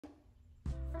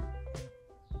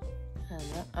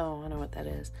Oh, I know what that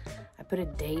is. I put a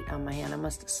date on my hand. I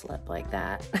must have slept like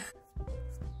that.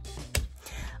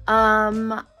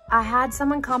 I had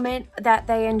someone comment that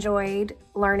they enjoyed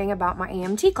learning about my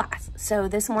EMT class. So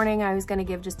this morning I was going to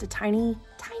give just a tiny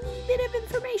bit of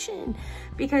information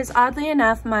because oddly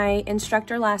enough, my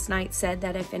instructor last night said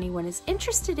that if anyone is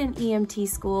interested in EMT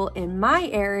school in my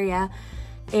area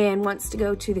and wants to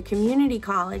go to the community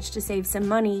college to save some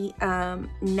money,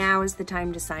 now is the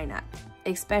time to sign up,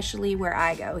 especially where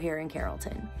I go here in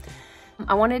Carrollton.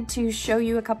 I wanted to show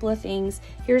you a couple of things.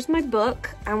 Here's my book.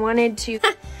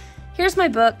 Here's my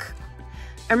book,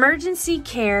 Emergency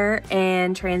Care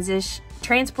and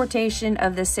Transportation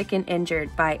of the Sick and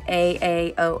Injured by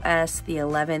AAOS, the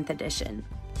 11th edition.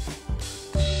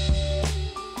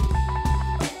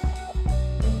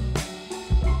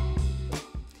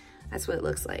 That's what it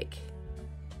looks like.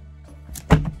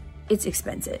 It's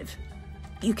expensive.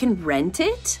 You can rent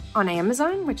it on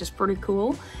Amazon, which is pretty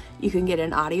cool. You can get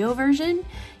an audio version.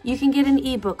 You can get an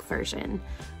ebook version.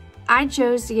 I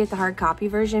chose to get the hard copy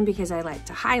version because I like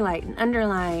to highlight and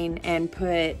underline and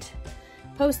put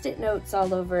Post-it notes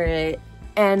all over it.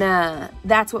 And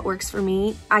that's what works for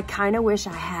me. I kind of wish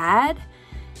I had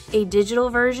a digital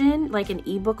version, like an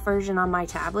ebook version on my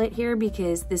tablet here,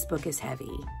 because this book is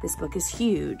heavy. This book is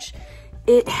huge.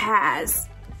 It hurts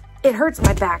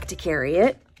my back to carry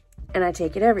it, and I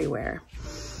take it everywhere.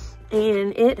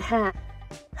 And it has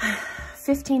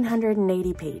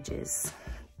 1,580 pages.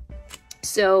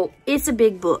 So it's a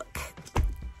big book.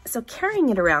 So carrying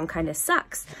it around kind of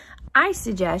sucks. I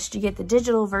suggest you get the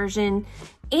digital version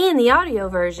and the audio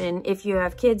version if you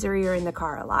have kids or you're in the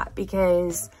car a lot,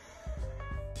 because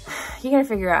you gotta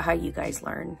figure out how you guys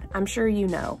learn. I'm sure you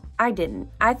know. I didn't.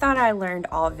 I thought I learned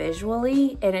all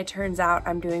visually, and it turns out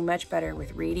I'm doing much better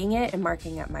with reading it and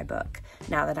marking up my book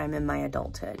now that I'm in my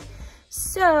adulthood.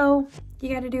 So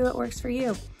you gotta do what works for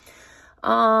you.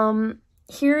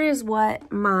 Here is what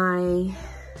my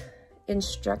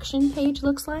instruction page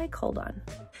looks like. Hold on.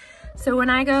 So when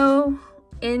I go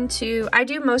into, I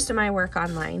do most of my work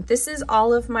online. This is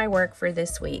all of my work for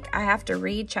this week. I have to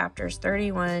read chapters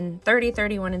 30,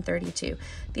 31, and 32.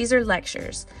 These are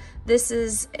lectures. This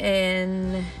is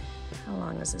in, how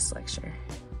long is this lecture?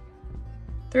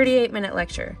 38-minute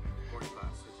lecture.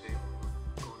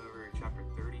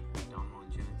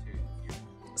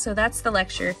 So that's the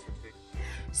lecture.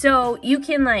 So you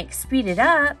can like speed it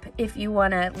up if you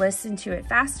want to listen to it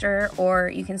faster, or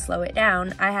you can slow it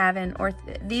down. I have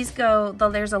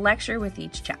there's a lecture with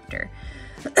each chapter.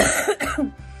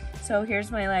 So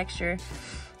here's my lecture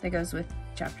that goes with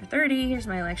chapter 30. Here's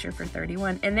my lecture for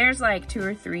 31. And there's like 2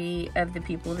 or 3 of the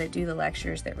people that do the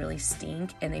lectures that really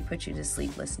stink, and they put you to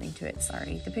sleep listening to it.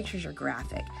 Sorry, the pictures are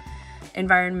graphic.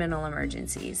 Environmental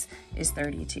emergencies is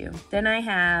 32. Then I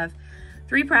have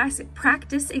 3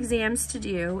 practice exams to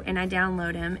do, and I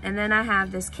download them. And then I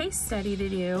have this case study to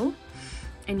do,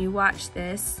 and you watch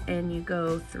this and you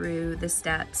go through the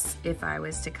steps if I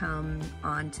was to come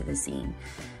onto the scene.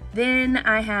 Then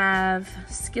I have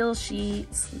skill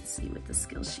sheets. Let's see what the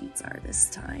skill sheets are this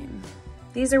time.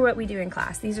 These are what we do in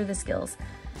class. These are the skills.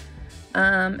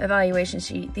 Evaluation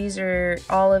sheet. These are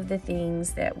all of the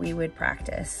things that we would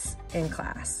practice in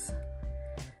class.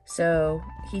 So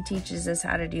he teaches us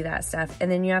how to do that stuff, and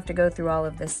then you have to go through all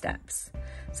of the steps.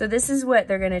 So this is what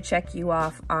they're going to check you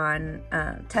off on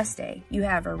test day. You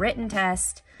have a written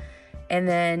test, and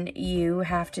then you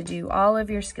have to do all of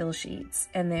your skill sheets,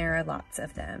 and there are lots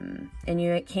of them, and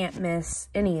you can't miss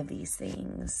any of these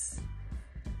things.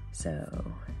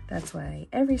 So that's why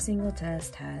every single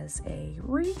test has a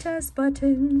retest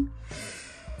button.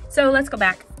 So let's go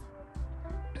back.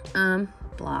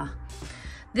 Blah.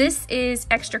 This is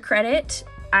extra credit.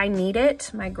 I need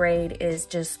it. My grade is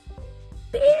just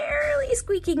barely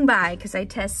squeaking by because I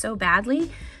test so badly.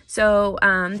 So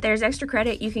there's extra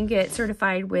credit. You can get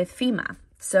certified with FEMA.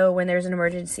 So when there's an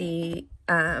emergency,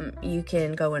 you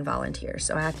can go and volunteer.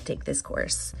 So I have to take this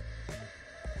course.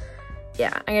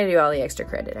 Yeah, I gotta do all the extra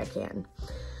credit I can.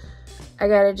 I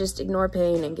gotta just ignore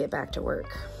pain and get back to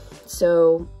work.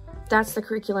 So that's the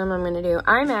curriculum I'm gonna do.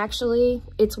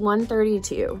 It's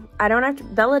 1:32. I don't have to,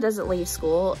 Bella doesn't leave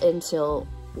school until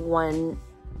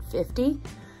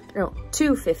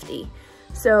 2:50.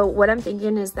 So what I'm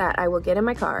thinking is that I will get in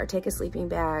my car, take a sleeping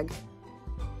bag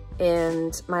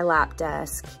and my lap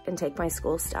desk, and take my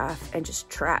school stuff and just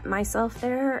trap myself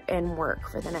there and work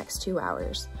for the next 2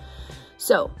 hours.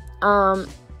 So,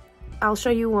 I'll show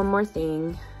you one more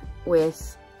thing.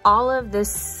 With all of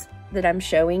this that I'm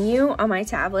showing you on my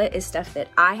tablet is stuff that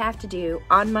I have to do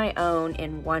on my own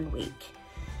in 1 week.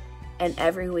 And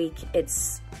every week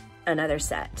it's another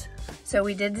set. So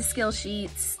we did the skill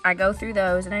sheets. I go through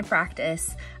those and I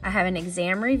practice. I have an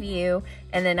exam review,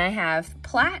 and then I have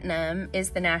Platinum is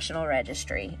the national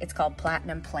registry. It's called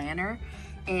Platinum Planner.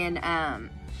 And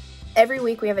every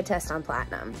week we have a test on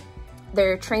Platinum.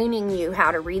 They're training you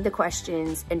how to read the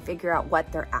questions and figure out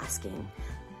what they're asking.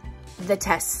 The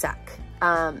tests suck.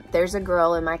 There's a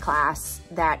girl in my class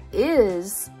that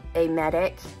is a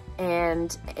medic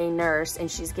and a nurse, and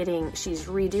she's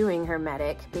redoing her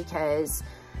medic because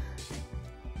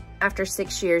after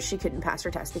 6 years, she couldn't pass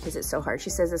her test because it's so hard. She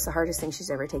says it's the hardest thing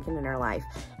she's ever taken in her life.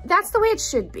 That's the way it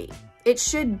should be. It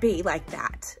should be like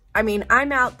that. I mean,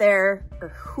 I'm out there, or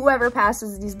whoever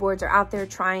passes these boards are out there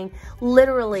trying,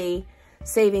 literally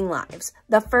saving lives.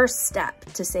 The first step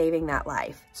to saving that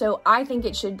life. So I think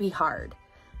it should be hard.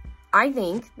 I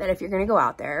think that if you're going to go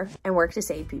out there and work to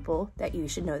save people, that you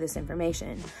should know this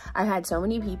information. I've had so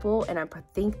many people, and I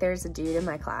think there's a dude in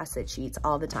my class that cheats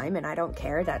all the time, and I don't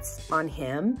care. That's on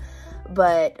him.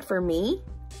 But for me,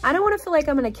 I don't want to feel like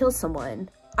I'm going to kill someone.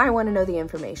 I want to know the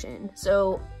information.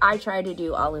 So I try to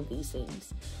do all of these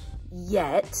things.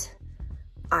 Yet,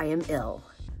 I am ill.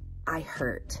 I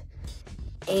hurt.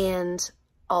 And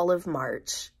all of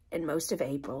March and most of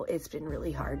April, it's been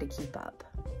really hard to keep up.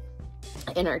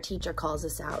 And our teacher calls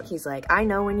us out. He's like, I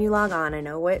know when you log on, I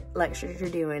know what lectures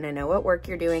you're doing, I know what work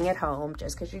you're doing at home.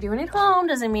 Just because you're doing it at home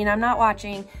doesn't mean I'm not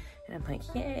watching. And I'm like,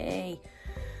 yay.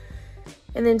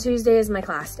 And then Tuesday is my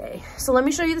class day. So let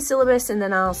me show you the syllabus and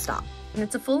then I'll stop. And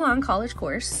it's a full-on college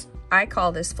course. I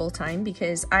call this full-time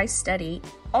because I study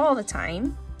all the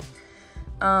time.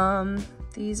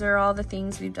 These are all the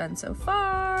things we've done so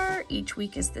far. Each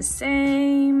week is the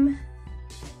same.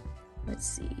 Let's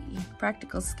see,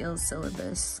 practical skills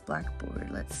syllabus, Blackboard,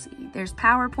 let's see. There's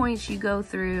PowerPoints you go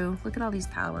through. Look at all these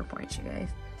PowerPoints, you guys.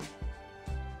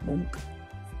 Bonk.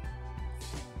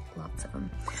 Lots of them.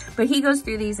 But he goes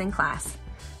through these in class.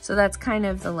 So that's kind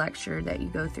of the lecture that you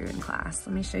go through in class.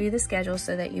 Let me show you the schedule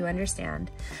so that you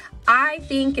understand. I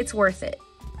think it's worth it.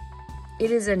 It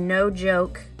is a no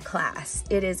joke class.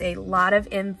 It is a lot of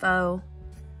info.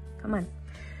 Come on.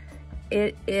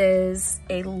 It is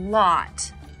a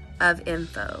lot of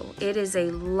info. It is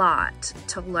a lot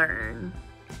to learn.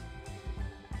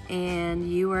 And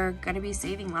you are going to be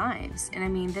saving lives. And I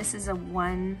mean, this is a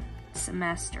 1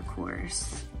 semester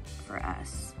course for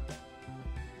us.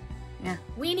 Yeah.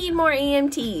 We need more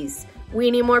EMTs.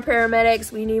 We need more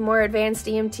paramedics. We need more advanced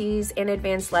EMTs and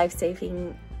advanced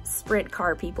life-saving sprint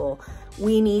car people.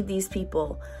 We need these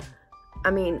people. I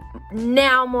mean,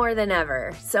 now more than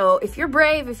ever. So if you're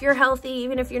brave, if you're healthy,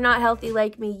 even if you're not healthy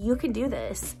like me, you can do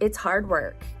this. It's hard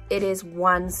work. It is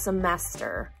 1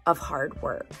 semester of hard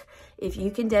work. If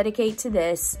you can dedicate to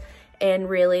this and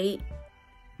really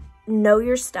know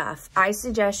your stuff, I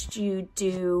suggest you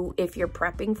do, if you're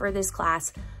prepping for this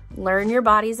class, learn your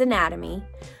body's anatomy,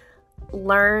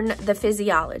 learn the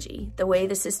physiology, the way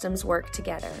the systems work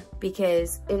together,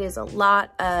 because it is a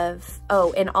lot of,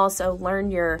 oh, and also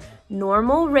learn your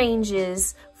normal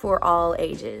ranges for all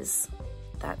ages.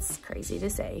 That's crazy to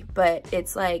say, but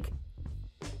it's like,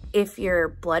 if your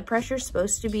blood pressure is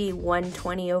supposed to be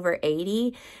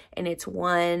 120/80 and it's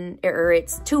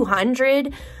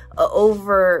 200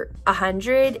 over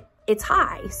 100, it's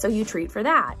high. So you treat for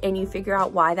that and you figure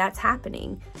out why that's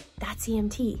happening. That's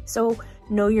EMT. So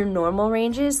know your normal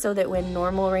ranges so that when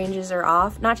normal ranges are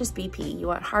off, not just BP, you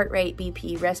want heart rate,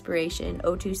 BP, respiration,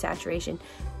 O2 saturation.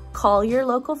 Call your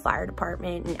local fire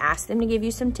department and ask them to give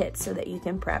you some tips so that you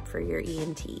can prep for your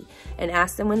EMT, and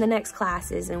ask them when the next class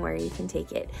is and where you can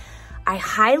take it. I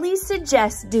highly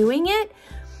suggest doing it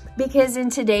because in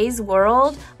today's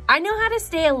world, I know how to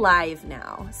stay alive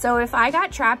now. So if I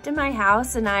got trapped in my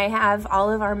house and I have all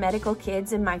of our medical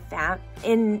kids in my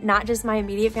in not just my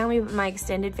immediate family, but my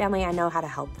extended family, I know how to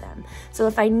help them. So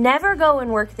if I never go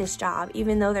and work this job,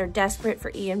 even though they're desperate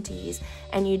for EMTs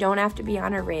and you don't have to be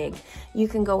on a rig, you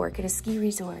can go work at a ski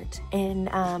resort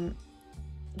and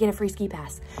get a free ski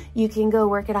pass. You can go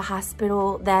work at a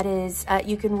hospital that is,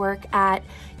 you can work at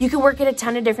a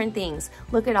ton of different things.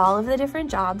 Look at all of the different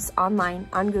jobs online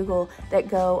on Google that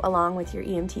go along with your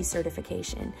EMT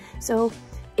certification. So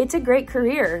it's a great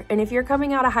career. And if you're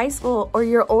coming out of high school or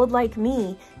you're old like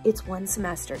me, it's 1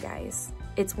 semester, guys.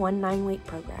 It's 1 9-week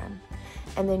program.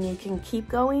 And then you can keep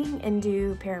going and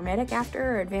do paramedic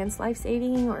after, or advanced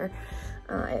life-saving, or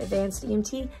advanced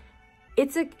EMT.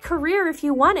 It's a career if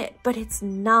you want it, but it's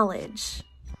knowledge.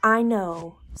 I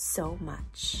know so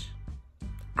much.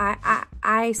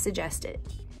 I suggest it.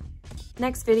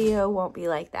 Next video won't be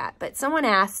like that, but someone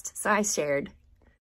asked, so I shared.